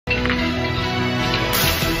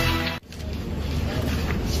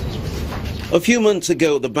A few months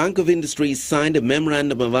ago, the Bank of Industry signed a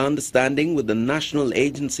memorandum of understanding with the National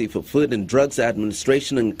Agency for Food and Drugs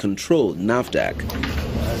Administration and Control, NAFDAC.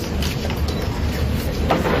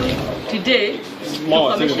 Today, we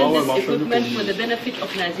commission this equipment for the benefit of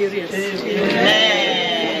Nigerians.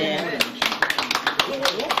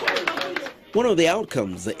 One of the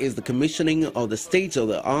outcomes is the commissioning of the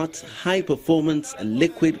state-of-the-art high-performance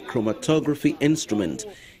liquid chromatography instrument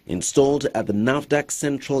installed at the NAFDAC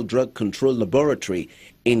Central Drug Control Laboratory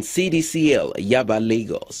in CDCL, Yaba,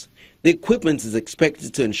 Lagos. The equipment is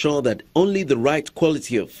expected to ensure that only the right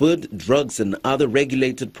quality of food, drugs and other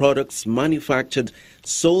regulated products manufactured,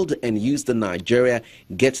 sold and used in Nigeria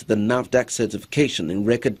get the NAFDAC certification in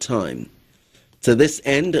record time. To this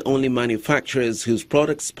end, only manufacturers whose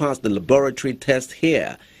products pass the laboratory test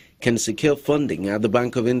here can secure funding at the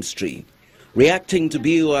Bank of Industry. Reacting to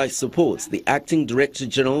BOI supports, the Acting Director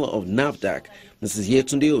General of NAFDAC, Mrs.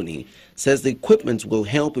 Yetunde Oni, says the equipment will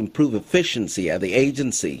help improve efficiency at the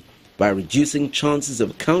agency by reducing chances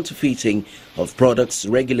of counterfeiting of products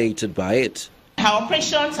regulated by it. Our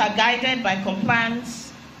operations are guided by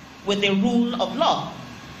compliance with the rule of law.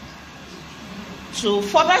 To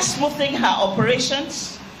further smoothing her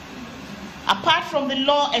operations, apart from the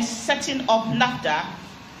law as setting up NAFDAC,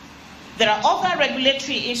 there are other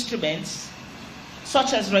regulatory instruments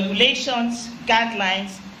such as regulations,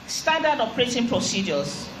 guidelines, standard operating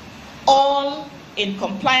procedures, all in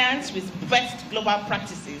compliance with best global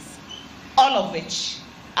practices, all of which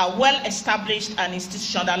are well established and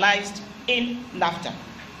institutionalized in NAFDAC.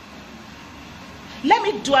 Let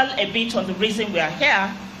me dwell a bit on the reason we are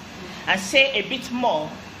here and say a bit more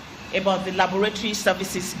about the Laboratory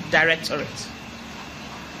Services Directorate.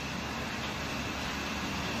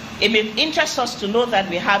 It may interest us to know that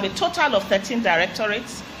we have a total of 13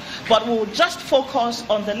 directorates, but we'll just focus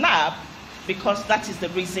on the lab because that is the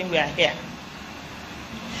reason we are here.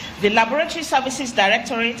 The Laboratory Services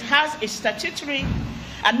Directorate has a statutory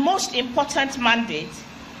and most important mandate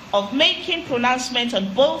of making pronouncements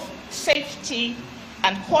on both safety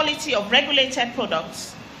and quality of regulated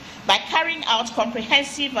products by carrying out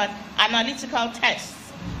comprehensive and analytical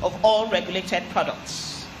tests of all regulated products.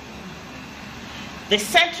 The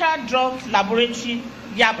Central Drug Laboratory,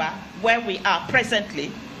 Yaba, where we are presently,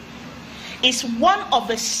 is one of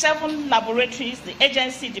the 7 laboratories the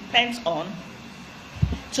agency depends on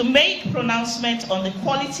to make pronouncements on the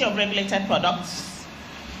quality of regulated products,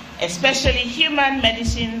 especially human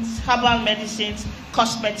medicines, herbal medicines,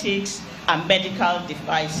 cosmetics, and medical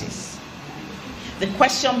devices. The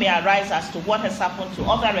question may arise as to what has happened to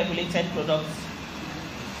other regulated products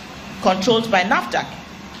controlled by NAFDAC.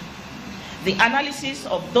 The analysis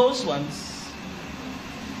of those ones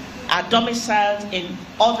are domiciled in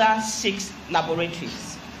other 6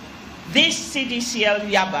 laboratories. This CDCL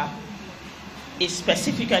Yaba is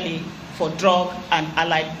specifically for drug and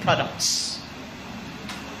allied products.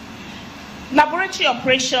 Laboratory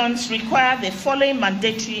operations require the following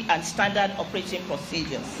mandatory and standard operating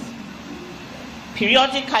procedures: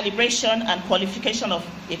 periodic calibration and qualification of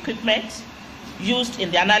equipment used in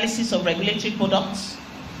the analysis of regulatory products,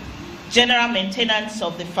 general maintenance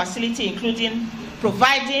of the facility, including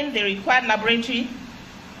providing the required laboratory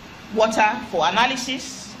water for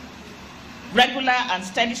analysis, regular and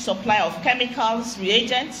steady supply of chemicals,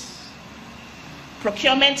 reagents,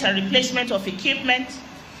 procurement and replacement of equipment,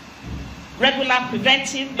 regular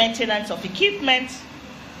preventive maintenance of equipment,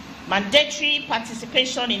 mandatory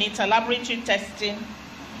participation in interlaboratory testing,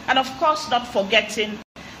 and of course not forgetting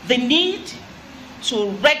the need to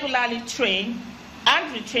regularly train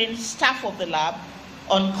and retrain staff of the lab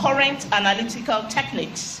on current analytical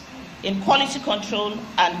techniques in quality control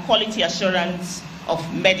and quality assurance of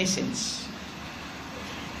medicines.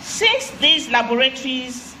 Since these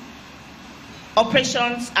laboratories'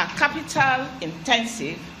 operations are capital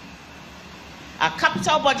intensive, our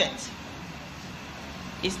capital budget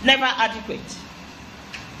is never adequate.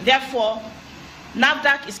 Therefore,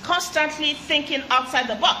 NAFDAC is constantly thinking outside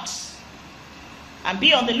the box and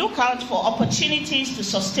be on the lookout for opportunities to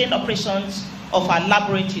sustain operations of our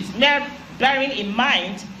laboratories, bearing in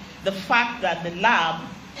mind the fact that the lab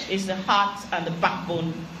is the heart and the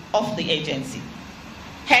backbone of the agency.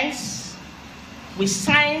 Hence, we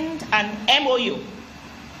signed an MOU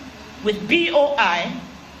with BOI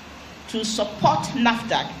to support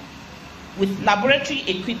NAFDAC with laboratory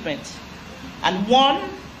equipment, and one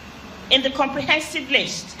in the comprehensive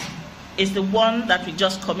list is the one that we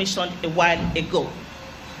just commissioned a while ago.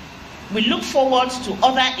 We look forward to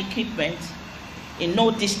other equipment in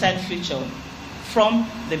no distant future from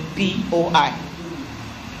the BOI.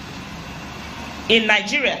 In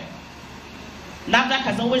Nigeria, NAFDAC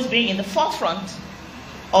has always been in the forefront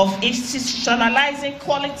of institutionalizing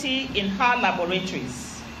quality in her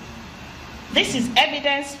laboratories. This is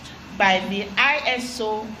evidenced by the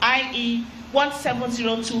ISO IE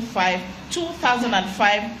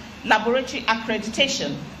 17025-2005 laboratory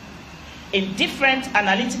accreditation in different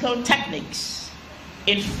analytical techniques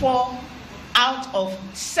in 4 out of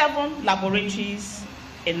 7 laboratories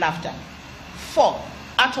in NAFDAC. 4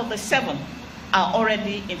 out of the 7 are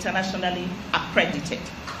already internationally accredited.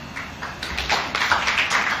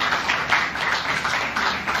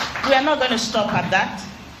 We are not going to stop at that.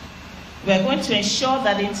 We are going to ensure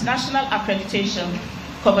that the international accreditation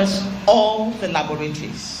covers all the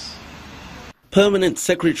laboratories. Permanent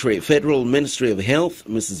Secretary, Federal Ministry of Health,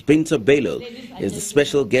 Mrs. Binta Bello, is the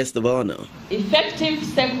special guest of honor. Effective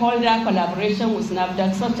stakeholder collaboration with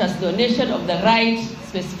NAFDAC, such as donation of the right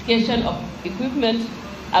specification of equipment,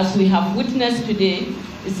 as we have witnessed today,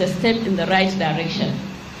 is a step in the right direction.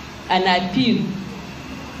 And I appeal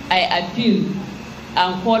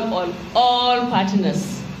and call on all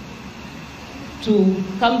partners to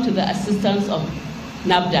come to the assistance of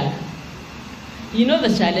NAFDAC. You know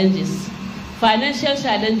the challenges. Financial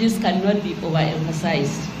challenges cannot be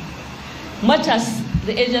overemphasized. Much as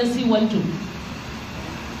the agency want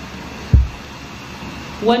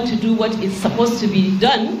to do what is supposed to be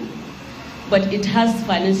done, but it has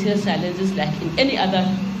financial challenges like in any other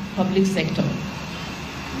public sector.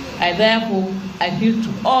 I therefore appeal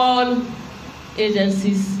to all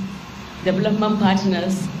agencies, development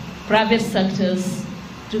partners, private sectors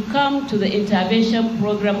to come to the intervention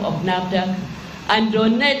program of NAFDAC and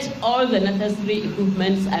donate all the necessary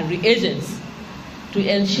equipments and reagents to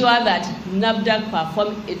ensure that NAFDAC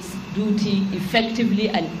performs its duty effectively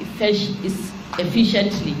and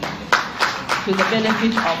efficiently to the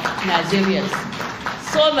benefit of Nigerians,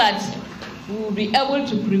 so that we will be able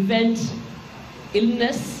to prevent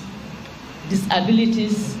illness,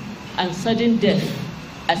 disabilities, and sudden death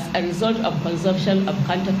as a result of consumption of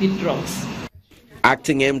counterfeit drugs.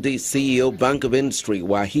 Acting MD CEO Bank of Industry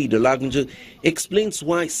Waheed Olagunju explains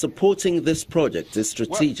why supporting this project is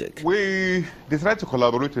strategic. Well, we decided to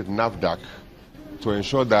collaborate with NAFDAC to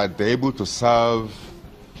ensure that they're able to serve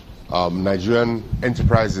Nigerian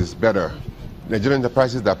enterprises better. Nigerian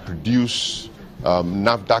enterprises that produce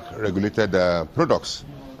NAFDAC-regulated products,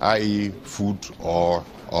 i.e. food or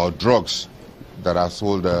drugs that are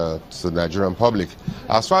sold to the Nigerian public.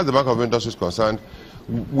 As far as the Bank of Industry is concerned,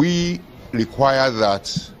 we require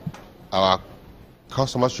that our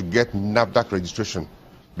customers should get NAFDAC registration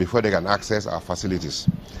before they can access our facilities.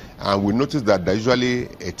 And we notice that there's usually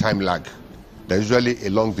a time lag. There's usually a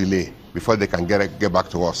long delay before they can get back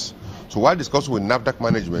to us. So while discussing with NAFDAC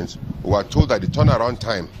management, we are told that the turnaround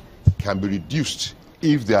time can be reduced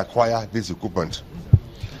if they acquire this equipment.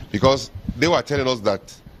 Because they were telling us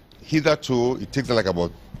that hitherto it takes them like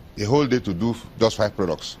about a whole day to do just 5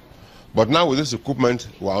 products. But now with this equipment,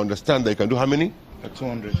 we understand that you can do how many?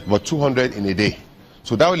 200. About 200 in a day.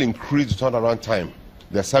 So that will increase the turnaround time,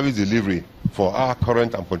 the service delivery for our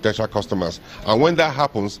current and potential customers. And when that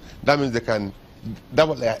happens, that means they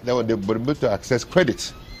will be able to access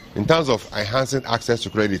credit in terms of enhancing access to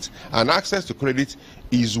credit. And access to credit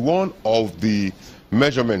is one of the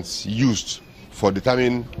measurements used for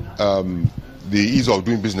determining the ease of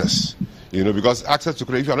doing business. You know, because access to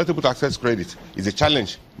credit, if you are not able to access credit, is a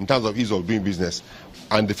challenge in terms of ease of doing business.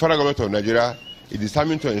 And the federal government of Nigeria is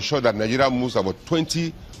determined to ensure that Nigeria moves about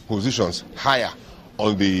 20 positions higher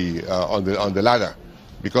on the ladder,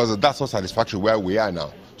 because that's not satisfactory where we are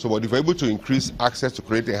now. So, but if we're able to increase access to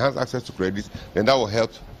credit, enhance access to credit, then that will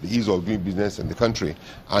help the ease of doing business in the country.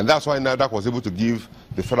 And that's why NAFDAC was able to give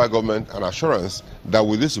the federal government an assurance that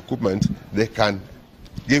with this equipment, they can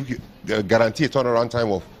guarantee a turnaround time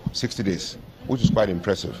of 60 days, which is quite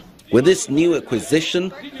impressive. With this new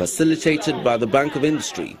acquisition facilitated by the Bank of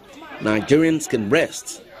Industry, Nigerians can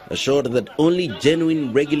rest assured that only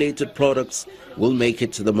genuine regulated products will make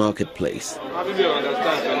it to the marketplace.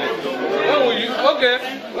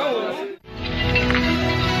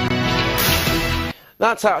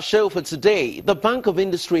 That's our show for today. The Bank of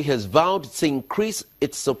Industry has vowed to increase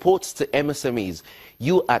its support to MSMEs.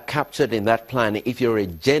 You are captured in that plan if you're a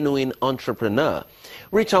genuine entrepreneur.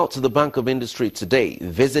 Reach out to the Bank of Industry today.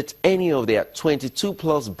 Visit any of their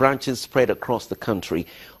 22-plus branches spread across the country,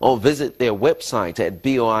 or visit their website at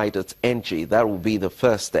boi.ng. That will be the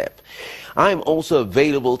first step. I'm also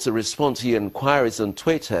available to respond to your inquiries on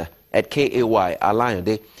Twitter at KAY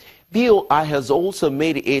Alayande. BOI has also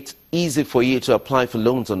made it easy for you to apply for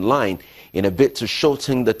loans online in a bid to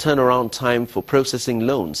shorten the turnaround time for processing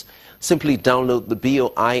loans. Simply download the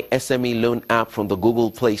BOI SME Loan app from the Google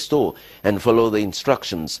Play Store and follow the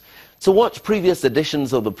instructions. To watch previous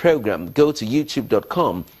editions of the program, go to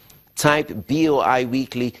youtube.com, type BOI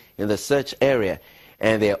Weekly in the search area,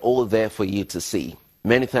 and they're all there for you to see.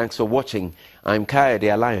 Many thanks for watching. I'm Kayode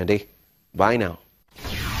Alayande. Bye now.